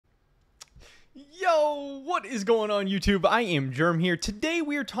Yo, what is going on YouTube? I am Germ here. Today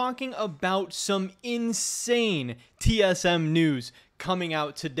we are talking about some insane TSM news coming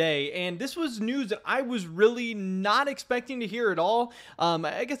out today, and this was news that I was really not expecting to hear at all.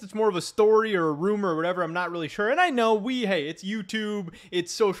 I guess it's more of a story or a rumor or whatever, I'm not really sure. And I know hey, it's YouTube,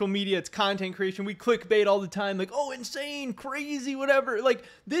 it's social media, it's content creation, we clickbait all the time, like, oh, insane, crazy, whatever. Like,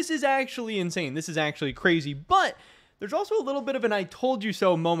 this is actually insane, this is actually crazy, but there's also a little bit of an I told you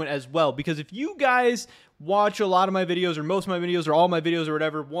so moment as well, because if you guys watch a lot of my videos or most of my videos or all my videos or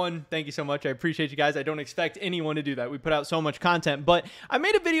whatever, one, thank you so much. I appreciate you guys. I don't expect anyone to do that. We put out so much content, but I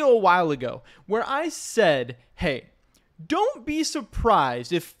made a video a while ago where I said, hey, don't be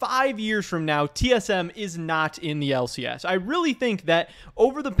surprised if 5 years from now, TSM is not in the LCS. I really think that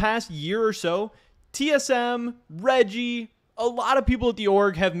over the past year or so, TSM, Reggie, a lot of people at the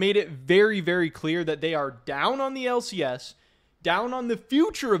org have made it very, very clear that they are down on the LCS, down on the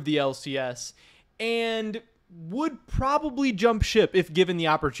future of the LCS, and would probably jump ship if given the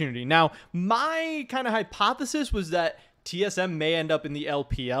opportunity. Now, my kind of hypothesis was that TSM may end up in the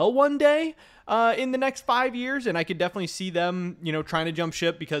LPL one day in the next 5 years, and I could definitely see them, trying to jump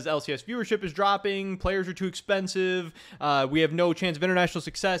ship because LCS viewership is dropping, players are too expensive, we have no chance of international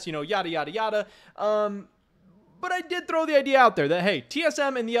success, yada, yada, yada. But I did throw the idea out there that, hey,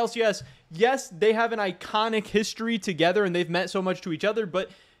 TSM and the LCS, yes, they have an iconic history together and they've meant so much to each other,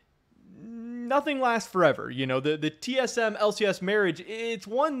 but nothing lasts forever. The TSM LCS marriage, it's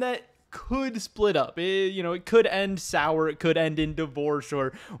one that could split up. It could end sour, it could end in divorce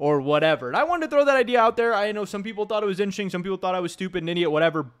or whatever. And I wanted to throw that idea out there. I know some people thought it was interesting, some people thought I was stupid, an idiot,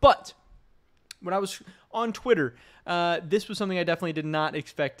 whatever, but when I was on Twitter, this was something I definitely did not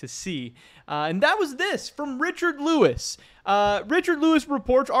expect to see. And that was this from Richard Lewis. Richard Lewis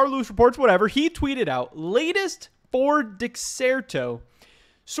reports, R. Lewis reports, whatever. He tweeted out, latest for Dexerto.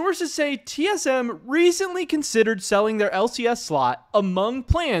 Sources say TSM recently considered selling their LCS slot among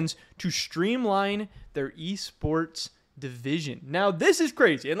plans to streamline their esports division. Now, this is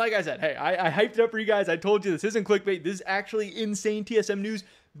crazy. And like I said, hey, I hyped it up for you guys. I told you this isn't clickbait. This is actually insane TSM news.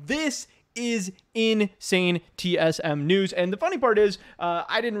 This is insane TSM news. And the funny part is,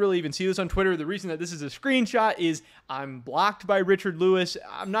 I didn't really even see this on Twitter. The reason that this is a screenshot is I'm blocked by Richard Lewis.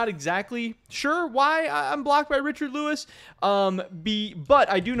 I'm not exactly sure why I'm blocked by Richard Lewis. But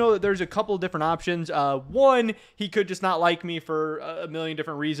I do know that there's a couple of different options. One, he could just not like me for a million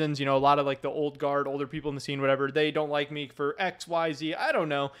different reasons. A lot of like the old guard, older people in the scene, whatever, they don't like me for X, Y, Z. I don't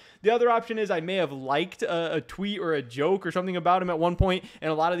know. The other option is I may have liked a tweet or a joke or something about him at one point. And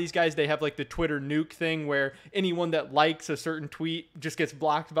a lot of these guys, they have like the Twitter nuke thing where anyone that likes a certain tweet just gets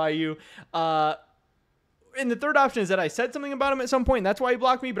blocked by you. And the third option is that I said something about him at some point, and that's why he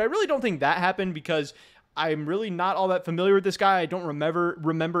blocked me. But I really don't think that happened because I'm really not all that familiar with this guy. I don't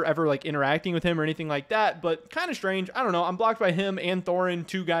remember ever like interacting with him or anything like that, but kind of strange. I don't know. I'm blocked by him and Thorin,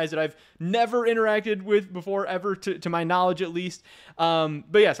 two guys that I've never interacted with before ever, to my knowledge at least. But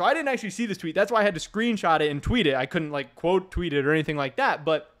yeah, so I didn't actually see this tweet. That's why I had to screenshot it and tweet it. I couldn't like quote tweet it or anything like that,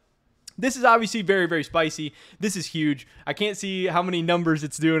 but this is obviously very, very spicy. This is huge. I can't see how many numbers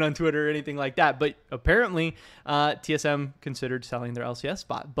it's doing on Twitter or anything like that, but apparently TSM considered selling their LCS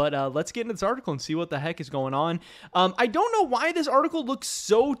spot. But let's get into this article and see what the heck is going on. I don't know why this article looks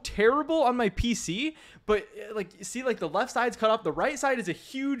so terrible on my PC, but like you see, like the left side's cut off. The right side is a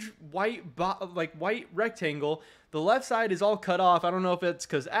huge white rectangle. The left side is all cut off. I don't know if it's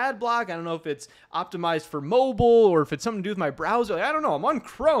because ad block. I don't know if it's optimized for mobile or if it's something to do with my browser. I don't know. I'm on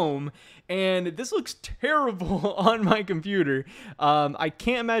Chrome, and this looks terrible on my computer. I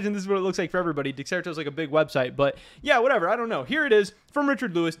can't imagine this is what it looks like for everybody. Dexerto is like a big website, but yeah, whatever. I don't know. Here it is from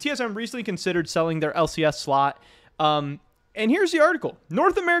Richard Lewis. TSM recently considered selling their LCS slot. And here's the article.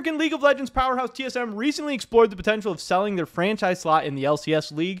 North American League of Legends powerhouse TSM recently explored the potential of selling their franchise slot in the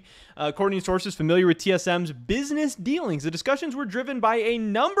LCS League. According to sources familiar with TSM's business dealings, the discussions were driven by a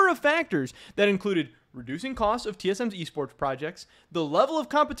number of factors that included reducing costs of TSM's esports projects, the level of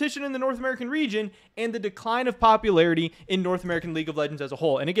competition in the North American region, and the decline of popularity in North American League of Legends as a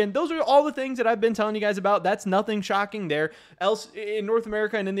whole. And again, those are all the things that I've been telling you guys about. That's nothing shocking there. Else in North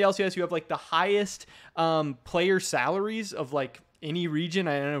America and in the LCS, you have like the highest player salaries of like any region.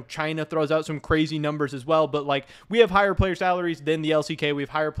 I know China throws out some crazy numbers as well, but like we have higher player salaries than the LCK. We have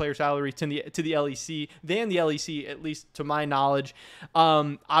higher player salaries to the LEC than the LEC, at least to my knowledge.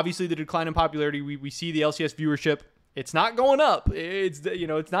 Obviously, the decline in popularity, we see the LCS viewership. It's not going up.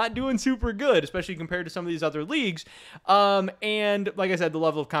 It's not doing super good, especially compared to some of these other leagues. And like I said, the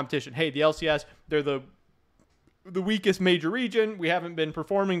level of competition. Hey, the LCS, they're the weakest major region. We haven't been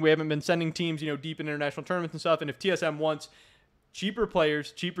performing. We haven't been sending teams, deep in international tournaments and stuff. And if TSM wants cheaper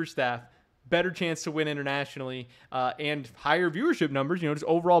players, cheaper staff, better chance to win internationally and higher viewership numbers, just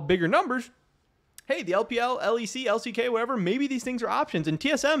overall bigger numbers, hey, the LPL, LEC, LCK, whatever, maybe these things are options. And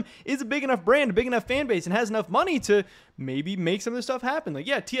TSM is a big enough brand, a big enough fan base, and has enough money to maybe make some of this stuff happen. Like,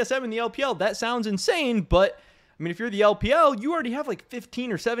 yeah, TSM and the LPL, that sounds insane, but I mean, if you're the LPL, you already have like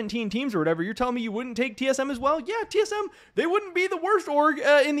 15 or 17 teams or whatever. You're telling me you wouldn't take TSM as well? Yeah, TSM, they wouldn't be the worst org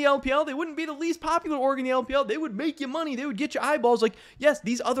in the LPL. They wouldn't be the least popular org in the LPL. They would make you money. They would get you eyeballs. Like, yes,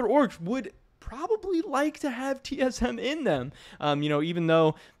 these other orgs would probably like to have TSM in them, even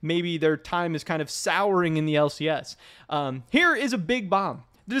though maybe their time is kind of souring in the LCS. Here is a big bomb.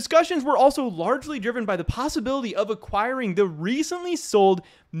 The discussions were also largely driven by the possibility of acquiring the recently sold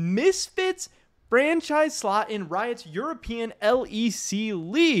Misfits franchise slot in Riot's European LEC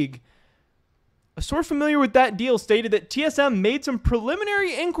League. A source familiar with that deal stated that TSM made some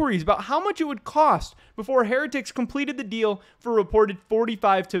preliminary inquiries about how much it would cost before Heretics completed the deal for a reported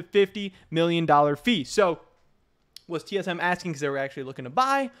 $45 to $50 million fee. So, was TSM asking because they were actually looking to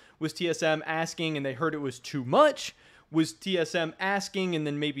buy? Was TSM asking and they heard it was too much? Was TSM asking and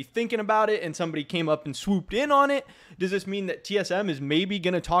then maybe thinking about it and somebody came up and swooped in on it? Does this mean that TSM is maybe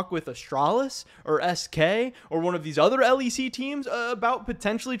going to talk with Astralis or SK or one of these other LEC teams about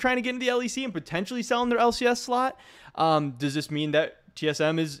potentially trying to get into the LEC and potentially selling their LCS slot? Does this mean that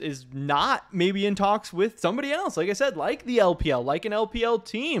TSM is not maybe in talks with somebody else? Like I said, like the LPL, like an LPL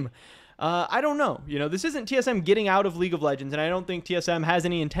team. I don't know. This isn't TSM getting out of League of Legends, and I don't think TSM has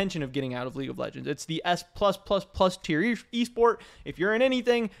any intention of getting out of League of Legends. It's the S+++ tier esport. If you're in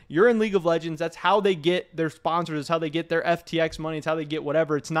anything, you're in League of Legends. That's how they get their sponsors. It's how they get their FTX money. It's how they get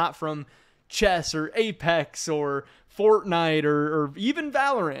whatever. It's not from chess or Apex or Fortnite or even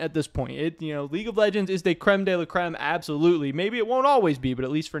Valorant at this point. League of Legends is the creme de la creme, absolutely. Maybe it won't always be, but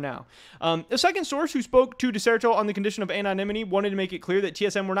at least for now. A second source who spoke to Desserto on the condition of anonymity wanted to make it clear that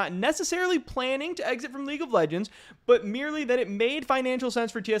TSM were not necessarily planning to exit from League of Legends, but merely that it made financial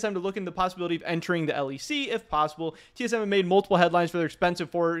sense for TSM to look into the possibility of entering the LEC if possible. TSM had made multiple headlines for their expensive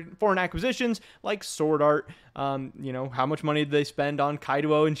foreign acquisitions like Sword Art. How much money did they spend on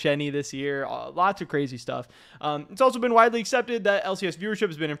Kaido and Shenny this year? Lots of crazy stuff. It's also been widely accepted that LCS viewership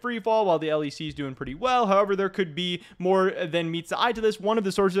has been in free fall while the LEC is doing pretty well. However, there could be more than meets the eye to this. One of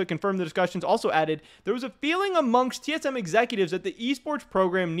the sources that confirmed the discussions also added there was a feeling amongst TSM executives that the esports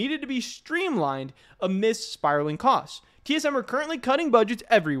program needed to be streamlined amidst spiraling costs. TSM are currently cutting budgets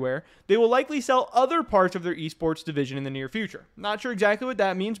everywhere. They will likely sell other parts of their esports division in the near future. Not sure exactly what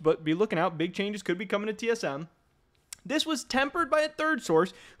that means, but be looking out. Big changes could be coming to TSM. This was tempered by a third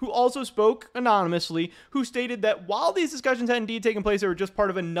source who also spoke anonymously, who stated that while these discussions had indeed taken place, they were just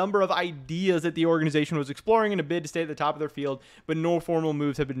part of a number of ideas that the organization was exploring in a bid to stay at the top of their field, but no formal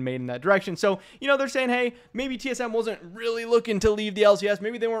moves have been made in that direction. So, they're saying, hey, maybe TSM wasn't really looking to leave the LCS.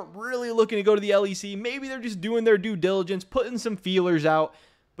 Maybe they weren't really looking to go to the LEC. Maybe they're just doing their due diligence, putting some feelers out.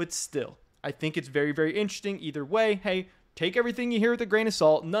 But still, I think it's very, very interesting either way. Hey, take everything you hear with a grain of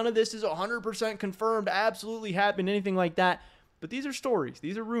salt. None of this is 100% confirmed, absolutely happened, anything like that. But these are stories.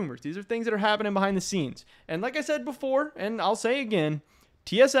 These are rumors. These are things that are happening behind the scenes. And like I said before, and I'll say again,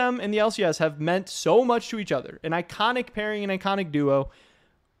 TSM and the LCS have meant so much to each other. An iconic pairing, an iconic duo.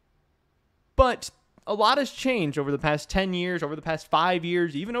 But a lot has changed over the past 10 years, over the past 5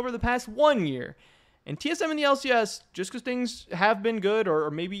 years, even over the past 1 year. And TSM and the LCS, just because things have been good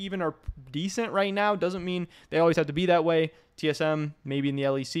or maybe even are decent right now, doesn't mean they always have to be that way. TSM maybe in the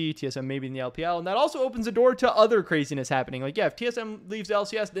LEC, TSM maybe in the LPL, and that also opens the door to other craziness happening. Like, yeah, if TSM leaves the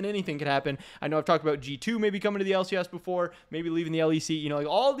LCS, then anything could happen. I know I've talked about G2 maybe coming to the LCS before, maybe leaving the LEC.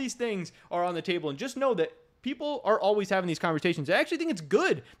 All these things are on the table, and just know that people are always having these conversations. I actually think it's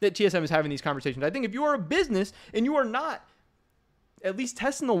good that TSM is having these conversations. I think if you are a business and you are not at least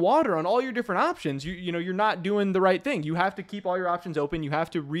testing the water on all your different options, you're not doing the right thing. You have to keep all your options open. You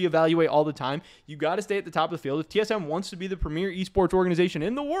have to reevaluate all the time. You got to stay at the top of the field. If TSM wants to be the premier esports organization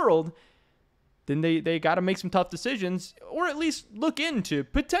in the world, then they got to make some tough decisions, or at least look into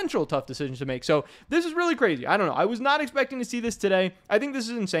potential tough decisions to make. So this is really crazy. I don't know. I was not expecting to see this today. I think this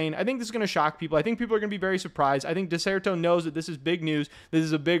is insane. I think this is going to shock people. I think people are going to be very surprised. I think Desserto knows that this is big news. This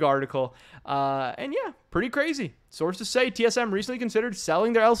is a big article. And yeah, pretty crazy. Sources say TSM recently considered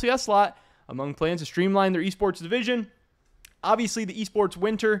selling their LCS slot among plans to streamline their esports division. Obviously, the esports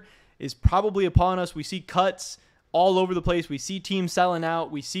winter is probably upon us. We see cuts all over the place. We see teams selling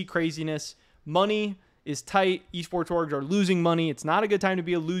out. We see craziness. Money is tight. Esports orgs are losing money. It's not a good time to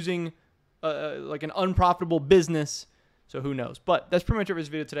be like an unprofitable business. So who knows? But that's pretty much it for this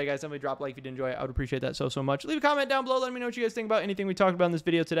video today, guys. Definitely drop a like if you did enjoy it. I would appreciate that so much. Leave a comment down below. Let me know what you guys think about anything we talked about in this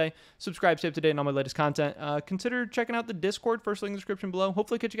video today. Subscribe, stay up to date on all my latest content. Consider checking out the Discord. First link in the description below.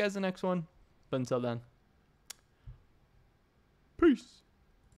 Hopefully catch you guys in the next one. But until then, peace.